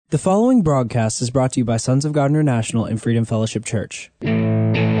The following broadcast is brought to you by Sons of God International and Freedom Fellowship Church.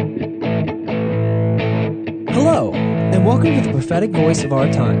 Hello, and welcome to the prophetic voice of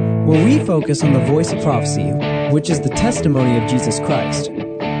our time, where we focus on the voice of prophecy, which is the testimony of Jesus Christ.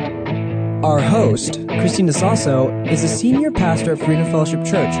 Our host, Christina Sasso, is a senior pastor at Freedom Fellowship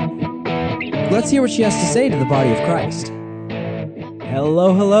Church. Let's hear what she has to say to the body of Christ.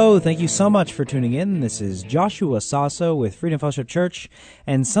 Hello. Thank you so much for tuning in. This is Joshua Sasso with Freedom Fellowship Church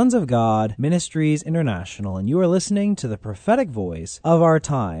and Sons of God Ministries International, and you are listening to the prophetic voice of our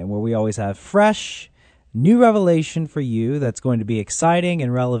time, where we always have fresh, new revelation for you that's going to be exciting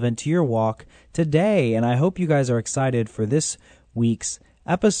and relevant to your walk today. And I hope you guys are excited for this week's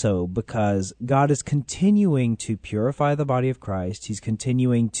episode, because God is continuing to purify the body of Christ. He's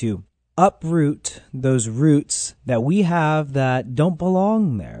continuing to uproot those roots that we have that don't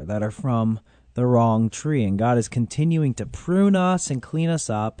belong there, that are from the wrong tree. And God is continuing to prune us and clean us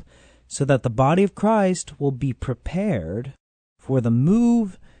up so that the body of Christ will be prepared for the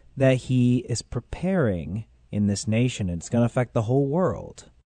move that He is preparing in this nation. It's going to affect the whole world.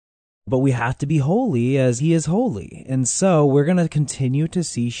 But we have to be holy as He is holy. And so we're going to continue to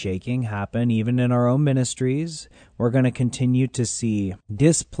see shaking happen even in our own ministries. We're going to continue to see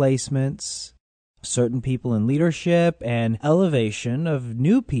displacements, certain people in leadership, and elevation of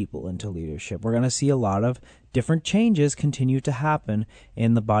new people into leadership. We're going to see a lot of different changes continue to happen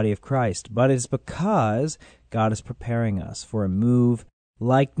in the body of Christ. But it's because God is preparing us for a move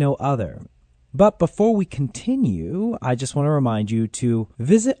like no other. But before we continue, I just want to remind you to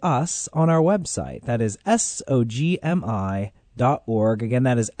visit us on our website. That is sogmi.org. Again,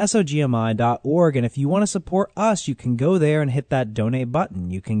 that is sogmi.org. And if you want to support us, you can go there and hit that donate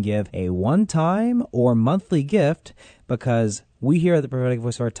button. You can give a one-time or monthly gift, because we here at the Prophetic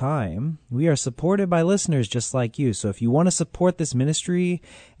Voice of Our Time, we are supported by listeners just like you. So if you want to support this ministry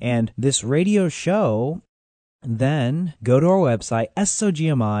and this radio show, then go to our website,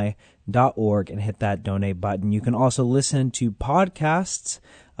 sogmi.org, and hit that donate button. You can also listen to podcasts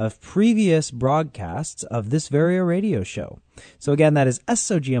of previous broadcasts of this very radio show. So again, that is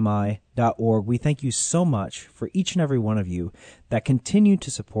sogmi.org. We thank you so much for each and every one of you that continue to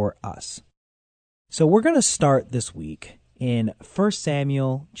support us. So we're going to start this week in 1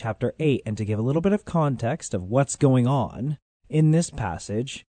 Samuel chapter 8, and to give a little bit of context of what's going on in this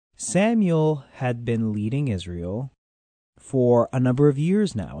passage, Samuel had been leading Israel for a number of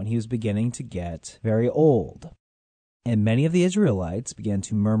years now, and he was beginning to get very old. And many of the Israelites began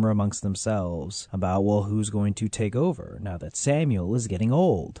to murmur amongst themselves about, well, who's going to take over now that Samuel is getting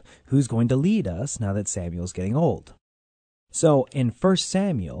old? Who's going to lead us now that Samuel's getting old? So in 1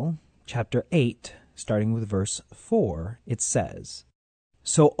 Samuel chapter 8, starting with verse 4, it says,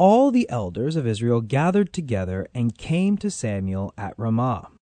 "So all the elders of Israel gathered together and came to Samuel at Ramah.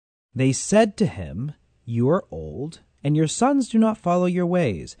 They said to him, 'You are old, and your sons do not follow your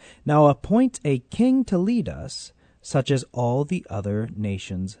ways. Now appoint a king to lead us, such as all the other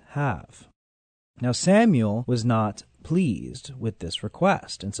nations have.'" Now Samuel was not pleased with this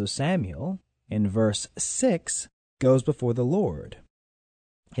request, and so Samuel, in verse 6, goes before the Lord.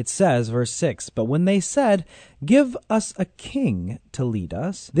 It says, verse 6, "But when they said, 'Give us a king to lead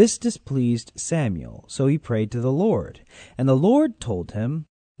us,' this displeased Samuel. So he prayed to the Lord. And the Lord told him,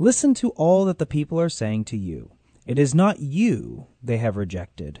 'Listen to all that the people are saying to you. It is not you they have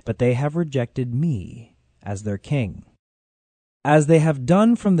rejected, but they have rejected me as their king. As they have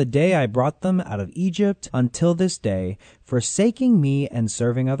done from the day I brought them out of Egypt until this day, forsaking me and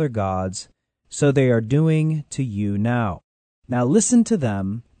serving other gods, so they are doing to you now. Now listen to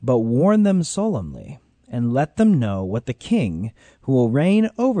them, but warn them solemnly, and let them know what the king who will reign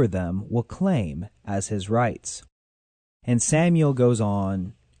over them will claim as his rights.'" And Samuel goes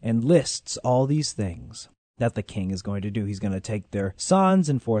on and lists all these things that the king is going to do. He's going to take their sons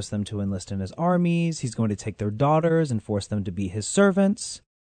and force them to enlist in his armies. He's going to take their daughters and force them to be his servants.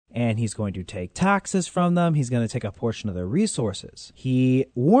 And he's going to take taxes from them. He's going to take a portion of their resources. He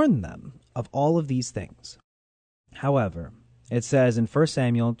warned them of all of these things. However, it says in 1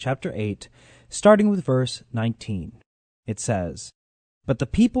 Samuel chapter 8, starting with verse 19, it says, "But the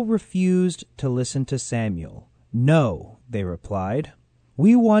people refused to listen to Samuel. 'No,' they replied,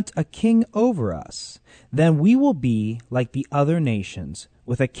 'we want a king over us. Then we will be like the other nations,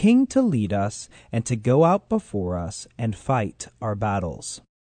 with a king to lead us and to go out before us and fight our battles.'"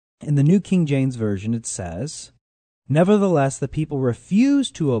 In the New King James Version it says, "Nevertheless the people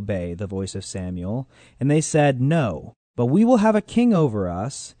refused to obey the voice of Samuel, and they said, 'No, but we will have a king over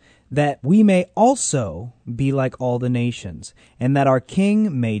us, that we may also be like all the nations, and that our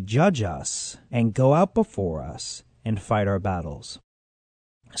king may judge us and go out before us and fight our battles.'"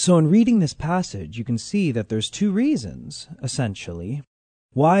 So in reading this passage, you can see that there's two reasons, essentially,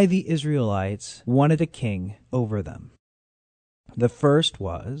 why the Israelites wanted a king over them. The first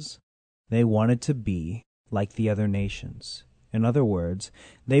was they wanted to be like the other nations. In other words,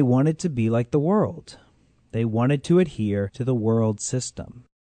 they wanted to be like the world. They wanted to adhere to the world system.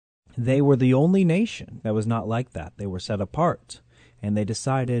 They were the only nation that was not like that. They were set apart, and they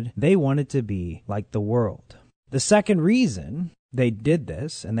decided they wanted to be like the world. The second reason they did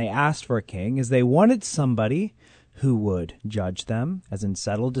this, and they asked for a king, is they wanted somebody who would judge them, as in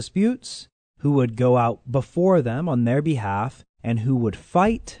settle disputes, who would go out before them on their behalf, and who would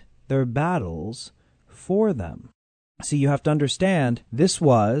fight their battles for them. So you have to understand, this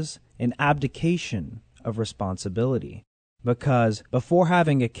was an abdication of responsibility. Because before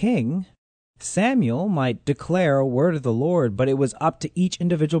having a king, Samuel might declare a word of the Lord, but it was up to each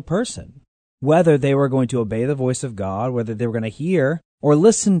individual person, whether they were going to obey the voice of God, whether they were going to hear or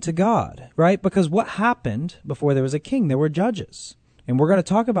listen to God, right? Because what happened before there was a king? There were judges. And we're going to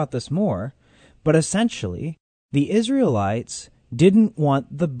talk about this more, but essentially, the Israelites didn't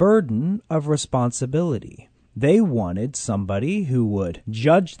want the burden of responsibility. They wanted somebody who would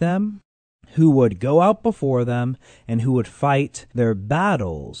judge them, who would go out before them, and who would fight their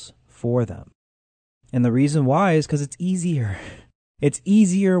battles for them. And the reason why is because it's easier. It's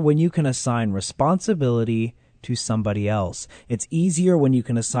easier when you can assign responsibility to somebody else. It's easier when you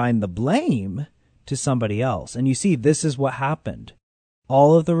can assign the blame to somebody else. And you see, this is what happened.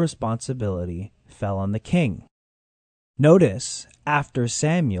 All of the responsibility fell on the king. Notice, after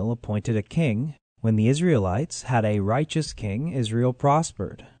Samuel appointed a king, when the Israelites had a righteous king, Israel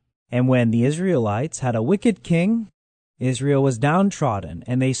prospered. And when the Israelites had a wicked king, Israel was downtrodden,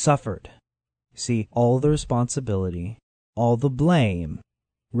 and they suffered. See, all the responsibility, all the blame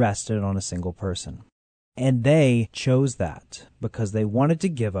rested on a single person. And they chose that because they wanted to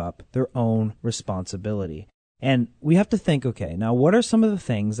give up their own responsibility. And we have to think, okay, now what are some of the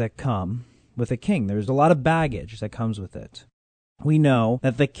things that come with a king? There's a lot of baggage that comes with it. We know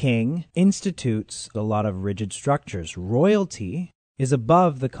that the king institutes a lot of rigid structures. Royalty is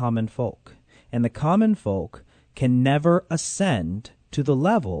above the common folk, and the common folk can never ascend to the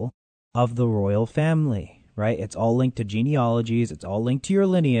level of the royal family, right? It's all linked to genealogies, it's all linked to your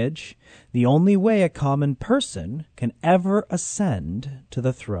lineage. The only way a common person can ever ascend to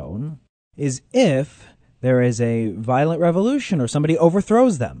the throne is if there is a violent revolution or somebody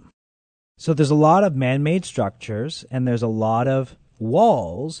overthrows them. So there's a lot of man-made structures, and there's a lot of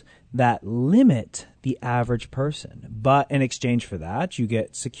walls that limit the average person. But in exchange for that, you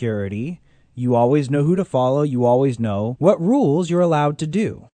get security. You always know who to follow. You always know what rules you're allowed to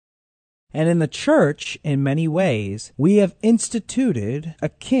do. And in the church, in many ways, we have instituted a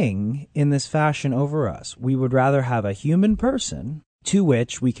king in this fashion over us. We would rather have a human person to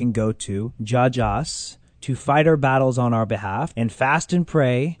which we can go to judge us, to fight our battles on our behalf, and fast and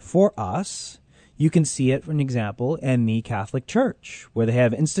pray for us. You can see it, for an example, in the Catholic Church, where they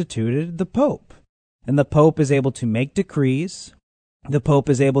have instituted the Pope. And the Pope is able to make decrees. The Pope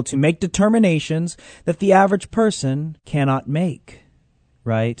is able to make determinations that the average person cannot make,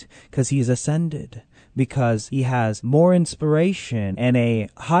 right? Because he's ascended, because he has more inspiration and a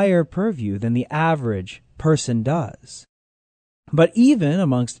higher purview than the average person does. But even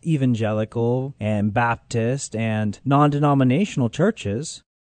amongst evangelical and Baptist and non-denominational churches,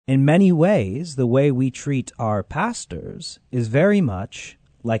 in many ways, the way we treat our pastors is very much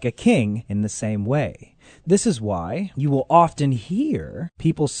like a king in the same way. This is why you will often hear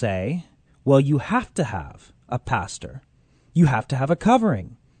people say, well, you have to have a pastor. You have to have a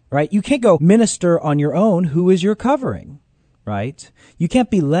covering, right? You can't go minister on your own. Who is your covering, right? You can't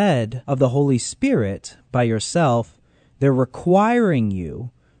be led of the Holy Spirit by yourself. They're requiring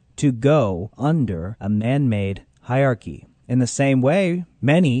you to go under a man-made hierarchy. In the same way,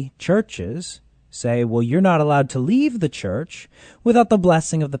 many churches say, well, you're not allowed to leave the church without the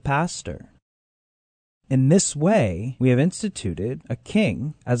blessing of the pastor. In this way, we have instituted a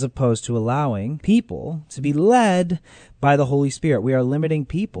king as opposed to allowing people to be led by the Holy Spirit. We are limiting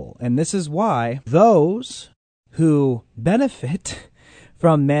people. And this is why those who benefit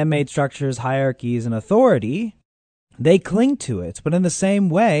from man-made structures, hierarchies, and authority, they cling to it. But in the same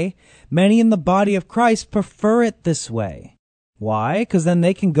way, many in the body of Christ prefer it this way. Why? Because then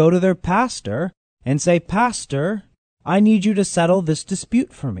they can go to their pastor and say, Pastor, I need you to settle this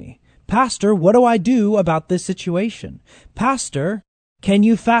dispute for me. Pastor, what do I do about this situation? Pastor, can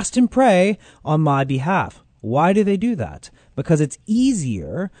you fast and pray on my behalf? Why do they do that? Because it's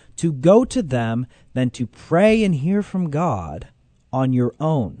easier to go to them than to pray and hear from God on your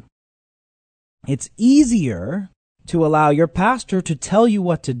own. It's easier to allow your pastor to tell you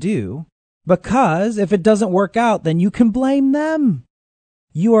what to do, because if it doesn't work out, then you can blame them.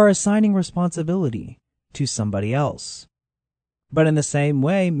 You are assigning responsibility to somebody else. But in the same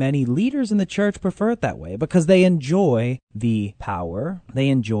way, many leaders in the church prefer it that way because they enjoy the power, they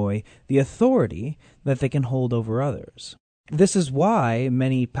enjoy the authority that they can hold over others. This is why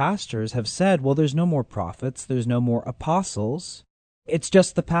many pastors have said, well, there's no more prophets, there's no more apostles, it's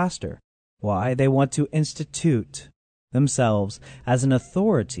just the pastor. Why? They want to institute themselves as an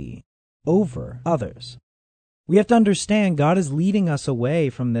authority over others. We have to understand God is leading us away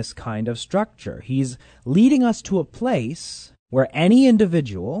from this kind of structure. He's leading us to a place where any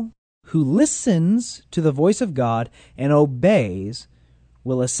individual who listens to the voice of God and obeys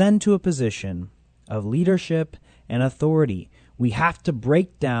will ascend to a position of leadership and authority. We have to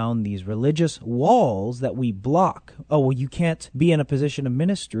break down these religious walls that we block. Oh, well, you can't be in a position of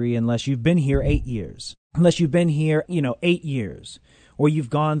ministry unless you've been here 8 years. Unless you've been here, 8 years. Or you've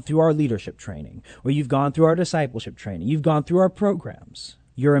gone through our leadership training. Or you've gone through our discipleship training. You've gone through our programs.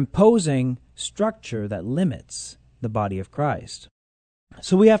 You're imposing structure that limits the body of Christ.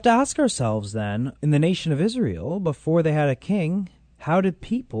 So we have to ask ourselves then, in the nation of Israel, before they had a king, how did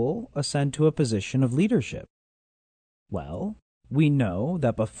people ascend to a position of leadership? Well, we know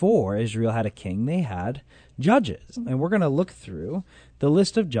that before Israel had a king, they had judges. And we're going to look through the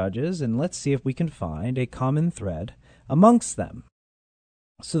list of judges, and let's see if we can find a common thread amongst them.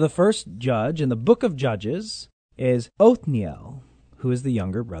 So the first judge in the book of Judges is Othniel, who is the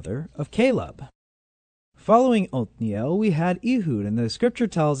younger brother of Caleb. Following Othniel, we had Ehud, and the scripture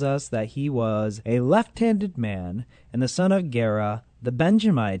tells us that he was a left-handed man and the son of Gera, the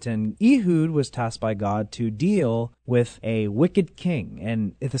Benjamite, and Ehud was tasked by God to deal with a wicked king.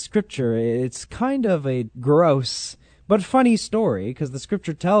 And the scripture, it's kind of a gross but funny story, because the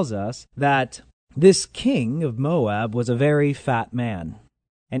scripture tells us that this king of Moab was a very fat man.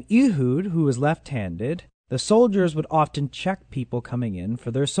 And Ehud, who was left-handed, the soldiers would often check people coming in for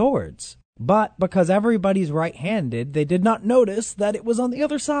their swords. But because everybody's right-handed, they did not notice that it was on the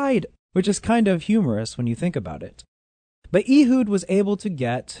other side, which is kind of humorous when you think about it. But Ehud was able to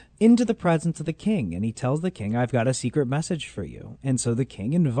get into the presence of the king, and he tells the king, I've got a secret message for you. And so the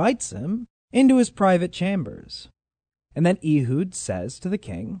king invites him into his private chambers. And then Ehud says to the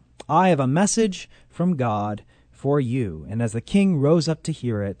king, I have a message from God for you. And as the king rose up to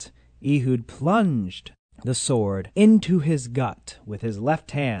hear it, Ehud plunged the sword into his gut with his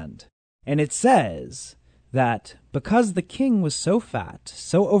left hand. And it says that because the king was so fat,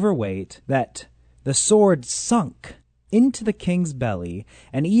 so overweight, that the sword sunk into the king's belly,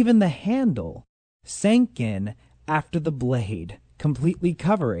 and even the handle sank in after the blade, completely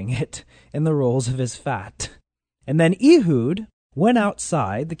covering it in the rolls of his fat. And then Ehud went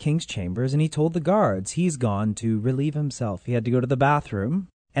outside the king's chambers, and he told the guards he's gone to relieve himself. He had to go to the bathroom,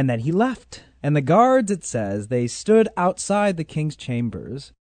 and then he left. And the guards, it says, they stood outside the king's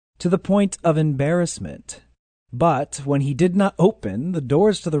chambers to the point of embarrassment. But when he did not open the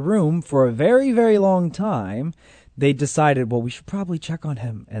doors to the room for a very, very long time, they decided, well, we should probably check on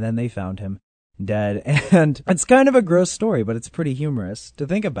him. And then they found him dead. And it's kind of a gross story, but it's pretty humorous to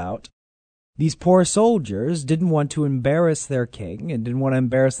think about. These poor soldiers didn't want to embarrass their king and didn't want to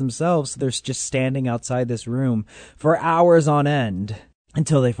embarrass themselves, so they're just standing outside this room for hours on end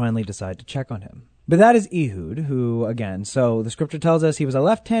until they finally decide to check on him. But that is Ehud, who, again, so the scripture tells us he was a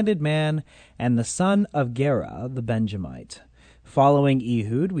left-handed man and the son of Gera, the Benjamite. Following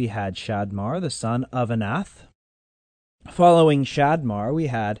Ehud, we had Shadmar, the son of Anath. Following Shadmar, we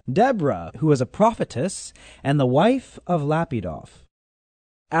had Deborah, who was a prophetess and the wife of Lapidoth.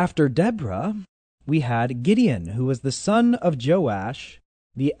 After Deborah, we had Gideon, who was the son of Joash,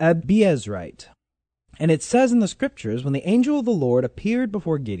 the Abiezrite. And it says in the scriptures, when the angel of the Lord appeared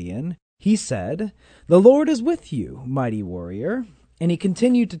before Gideon, he said, The Lord is with you, mighty warrior. And he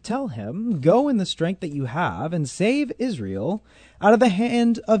continued to tell him, Go in the strength that you have and save Israel out of the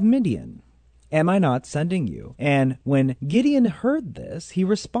hand of Midian. Am I not sending you? And when Gideon heard this, he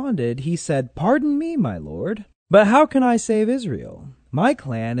responded, he said, Pardon me, my lord, but how can I save Israel? My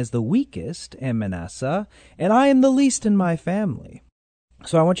clan is the weakest in Manasseh, and I am the least in my family.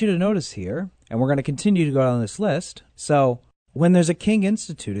 So I want you to notice here, and we're going to continue to go down this list. So when there's a king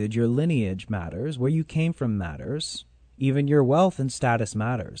instituted, your lineage matters, where you came from matters, even your wealth and status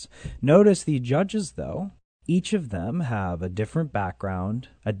matters. Notice the judges, though, each of them have a different background,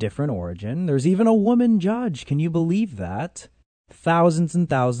 a different origin. There's even a woman judge. Can you believe that? Thousands and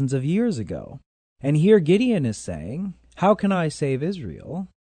thousands of years ago. And here Gideon is saying, how can I save Israel?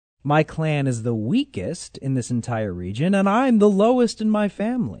 My clan is the weakest in this entire region, and I'm the lowest in my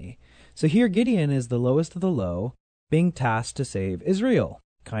family. So here Gideon is the lowest of the low, being tasked to save Israel.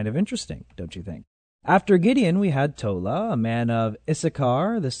 Kind of interesting, don't you think? After Gideon, we had Tola, a man of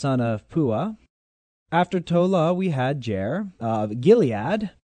Issachar, the son of Puah. After Tola, we had Jair of Gilead.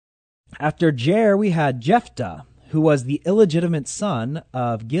 After Jair, we had Jephthah, who was the illegitimate son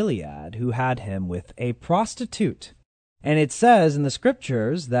of Gilead, who had him with a prostitute. And it says in the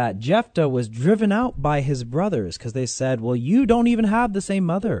scriptures that Jephthah was driven out by his brothers because they said, well, you don't even have the same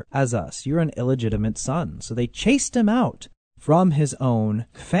mother as us. You're an illegitimate son. So they chased him out from his own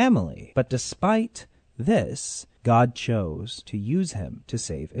family. But despite this, God chose to use him to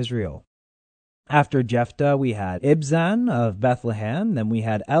save Israel. After Jephthah, we had Ibzan of Bethlehem. Then we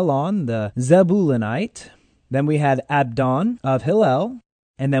had Elon, the Zebulunite. Then we had Abdon of Hillel.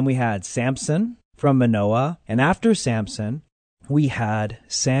 And then we had Samson from Manoah. And after Samson, we had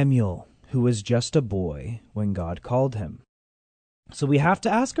Samuel, who was just a boy when God called him. So we have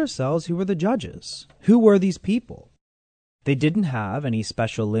to ask ourselves, who were the judges? Who were these people? They didn't have any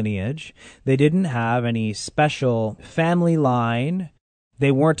special lineage. They didn't have any special family line.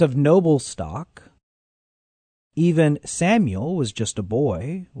 They weren't of noble stock. Even Samuel was just a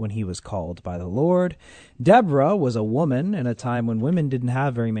boy when he was called by the Lord. Deborah was a woman in a time when women didn't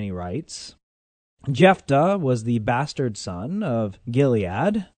have very many rights. Jephthah was the bastard son of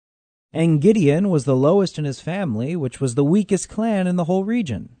Gilead. And Gideon was the lowest in his family, which was the weakest clan in the whole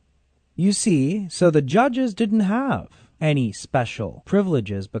region. You see, so the judges didn't have any special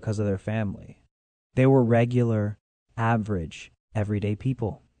privileges because of their family. They were regular, average, everyday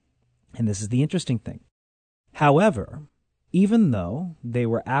people. And this is the interesting thing. However, even though they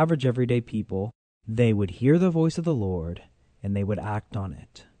were average, everyday people, they would hear the voice of the Lord and they would act on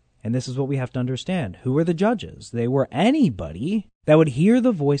it. And this is what we have to understand. Who were the judges? They were anybody that would hear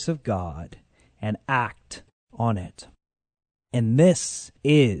the voice of God and act on it. And this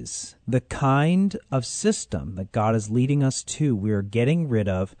is the kind of system that God is leading us to. We are getting rid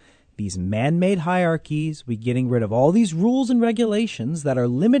of these man-made hierarchies. We're getting rid of all these rules and regulations that are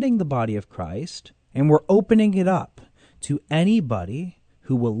limiting the body of Christ. And we're opening it up to anybody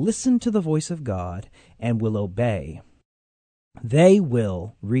who will listen to the voice of God and will obey. They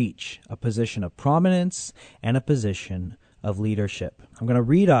will reach a position of prominence and a position of leadership. I'm going to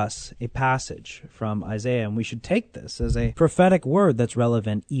read us a passage from Isaiah, and we should take this as a prophetic word that's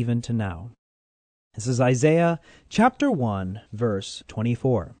relevant even to now. This is Isaiah chapter 1, verse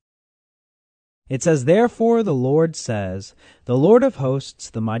 24. It says, "Therefore the Lord says, the Lord of hosts,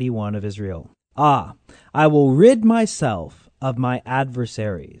 the mighty one of Israel, Ah, I will rid myself of my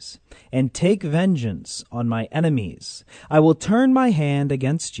adversaries, and take vengeance on my enemies. I will turn my hand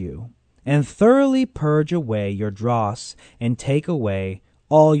against you, and thoroughly purge away your dross, and take away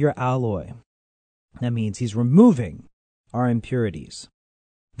all your alloy." That means he's removing our impurities.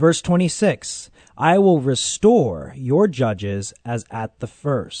 Verse 26, "I will restore your judges as at the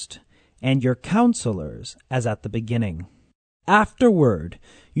first, and your counselors as at the beginning. Afterward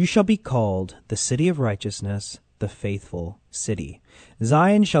you shall be called the city of righteousness, the faithful city.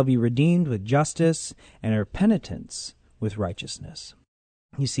 Zion shall be redeemed with justice, and her penitents with righteousness."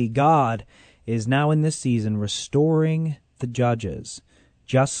 You see, God is now in this season restoring the judges,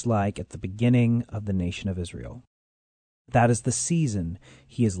 just like at the beginning of the nation of Israel. That is the season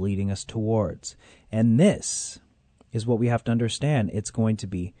he is leading us towards. And this is what we have to understand. It's going to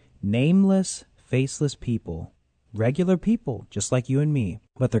be nameless, faceless people, regular people, just like you and me,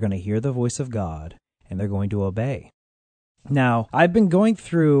 but they're going to hear the voice of God, and they're going to obey. Now, I've been going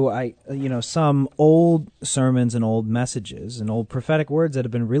through some old sermons and old messages and old prophetic words that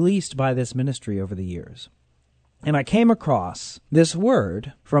have been released by this ministry over the years. And I came across this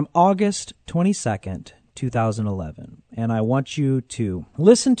word from August 22nd, 2011. And I want you to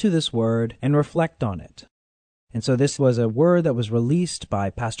listen to this word and reflect on it. And so this was a word that was released by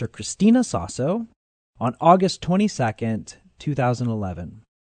Pastor Christina Sasso on August 22nd, 2011.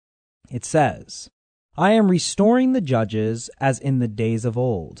 It says, "I am restoring the judges as in the days of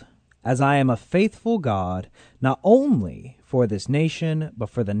old, as I am a faithful God, not only for this nation, but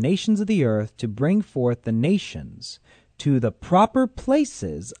for the nations of the earth, to bring forth the nations to the proper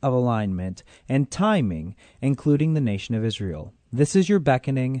places of alignment and timing, including the nation of Israel. This is your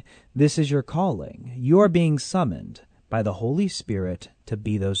beckoning, this is your calling. You are being summoned by the Holy Spirit to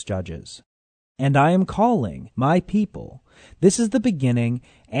be those judges. And I am calling my people. This is the beginning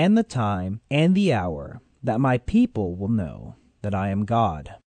and the time and the hour that my people will know that I am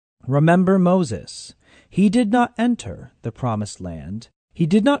God. Remember Moses. He did not enter the promised land. He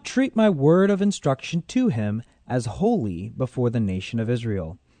did not treat my word of instruction to him as holy before the nation of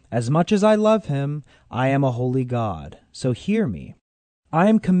Israel. As much as I love him, I am a holy God. So hear me. I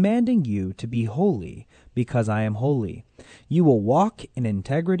am commanding you to be holy, because I am holy. You will walk in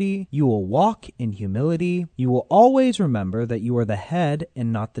integrity. You will walk in humility. You will always remember that you are the head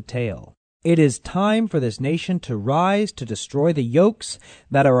and not the tail. It is time for this nation to rise to destroy the yokes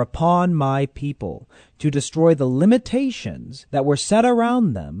that are upon my people, to destroy the limitations that were set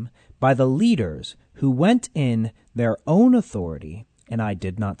around them by the leaders who went in their own authority, and I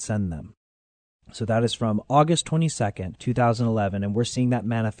did not send them. So that is from August 22nd, 2011, and we're seeing that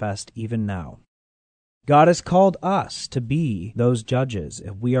manifest even now. God has called us to be those judges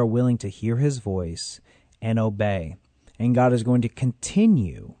if we are willing to hear his voice and obey. And God is going to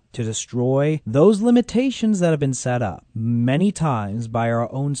continue to destroy those limitations that have been set up many times by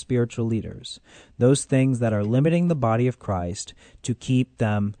our own spiritual leaders, those things that are limiting the body of Christ to keep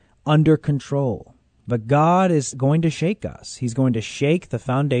them under control. But God is going to shake us. He's going to shake the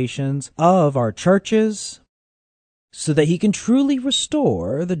foundations of our churches so that he can truly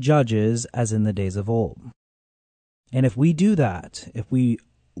restore the judges as in the days of old. And if we do that, if we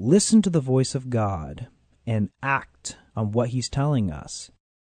listen to the voice of God and act on what he's telling us,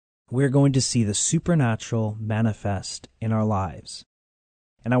 we're going to see the supernatural manifest in our lives.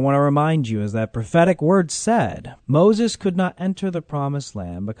 And I want to remind you, as that prophetic word said, Moses could not enter the promised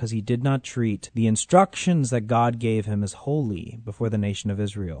land because he did not treat the instructions that God gave him as holy before the nation of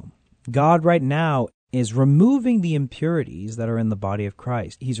Israel. God right now is removing the impurities that are in the body of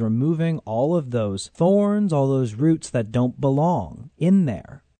Christ. He's removing all of those thorns, all those roots that don't belong in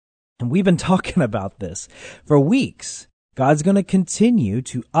there. And we've been talking about this for weeks. God's going to continue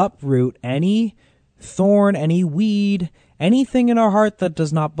to uproot any thorn, any weed, anything in our heart that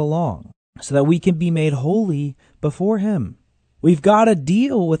does not belong, so that we can be made holy before him. We've got to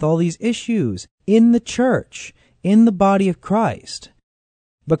deal with all these issues in the church, in the body of Christ.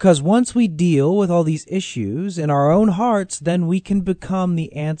 Because once we deal with all these issues in our own hearts, then we can become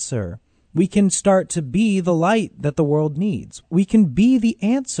the answer. We can start to be the light that the world needs. We can be the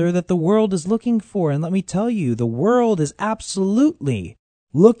answer that the world is looking for. And let me tell you, the world is absolutely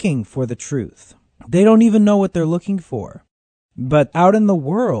looking for the truth. They don't even know what they're looking for. But out in the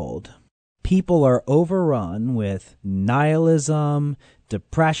world, people are overrun with nihilism,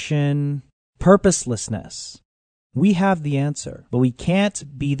 depression, purposelessness. We have the answer, but we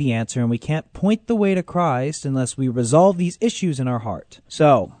can't be the answer, and we can't point the way to Christ unless we resolve these issues in our heart.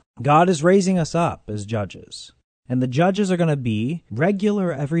 So, God is raising us up as judges, and the judges are going to be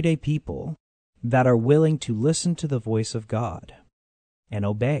regular, everyday people that are willing to listen to the voice of God and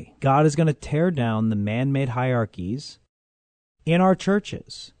obey. God is going to tear down the man-made hierarchies in our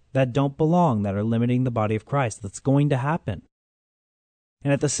churches that don't belong, that are limiting the body of Christ. That's going to happen.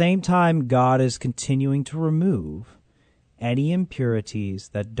 And at the same time, God is continuing to remove any impurities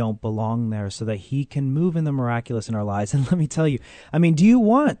that don't belong there so that he can move in the miraculous in our lives. And let me tell you, do you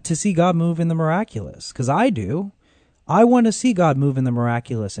want to see God move in the miraculous? Because I do. I want to see God move in the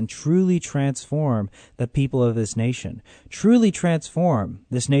miraculous and truly transform the people of this nation, truly transform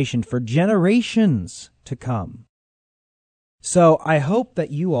this nation for generations to come. So I hope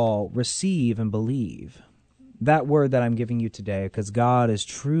that you all receive and believe that word that I'm giving you today, because God is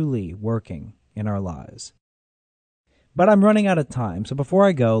truly working in our lives. But I'm running out of time, so before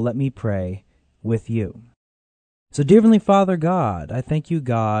I go, let me pray with you. So, dear Heavenly Father God, I thank you,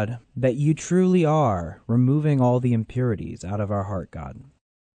 God, that you truly are removing all the impurities out of our heart, God.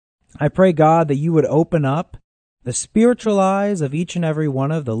 I pray, God, that you would open up the spiritual eyes of each and every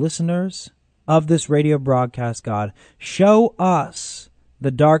one of the listeners of this radio broadcast, God. Show us the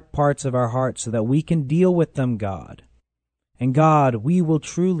dark parts of our hearts so that we can deal with them, God. And God, we will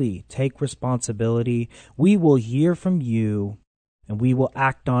truly take responsibility. We will hear from you, and we will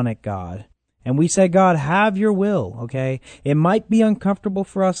act on it, God. And we say, God, have your will, okay? It might be uncomfortable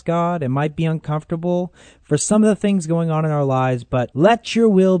for us, God. It might be uncomfortable for some of the things going on in our lives, but let your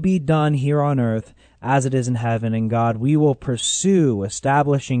will be done here on earth as it is in heaven. And God, we will pursue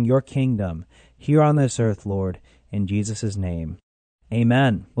establishing your kingdom here on this earth, Lord, in Jesus' name.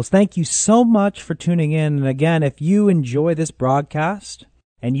 Amen. Well, thank you so much for tuning in. And again, if you enjoy this broadcast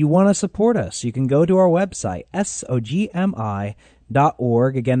and you want to support us, you can go to our website, sogmi.org.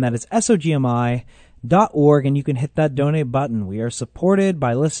 Again, that is sogmi.org, and you can hit that donate button. We are supported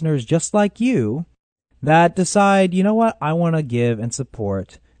by listeners just like you that decide, you know what, I want to give and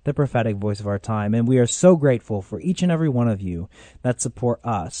support the prophetic voice of our time. And we are so grateful for each and every one of you that support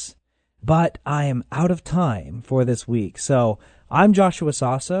us. But I am out of time for this week. So I'm Joshua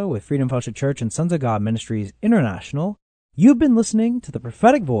Sasso with Freedom Fellowship Church and Sons of God Ministries International. You've been listening to the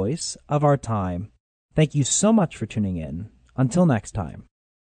prophetic voice of our time. Thank you so much for tuning in. Until next time,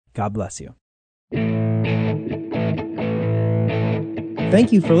 God bless you.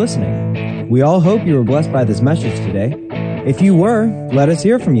 Thank you for listening. We all hope you were blessed by this message today. If you were, let us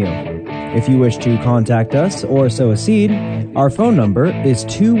hear from you. If you wish to contact us or sow a seed, our phone number is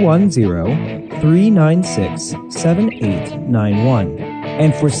 210-396-7891.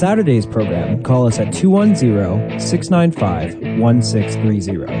 And for Saturday's program, call us at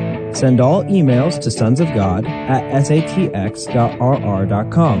 210-695-1630. Send all emails to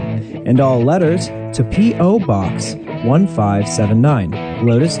sonsofgod@satx.rr.com and all letters to P.O. Box 1579,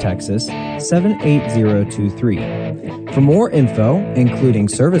 Lotus, Texas 78023. For more info, including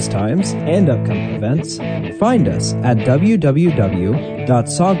service times and upcoming events, find us at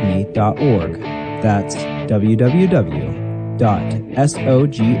www.sogmi.org. That's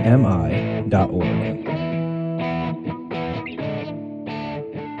www.sogmi.org.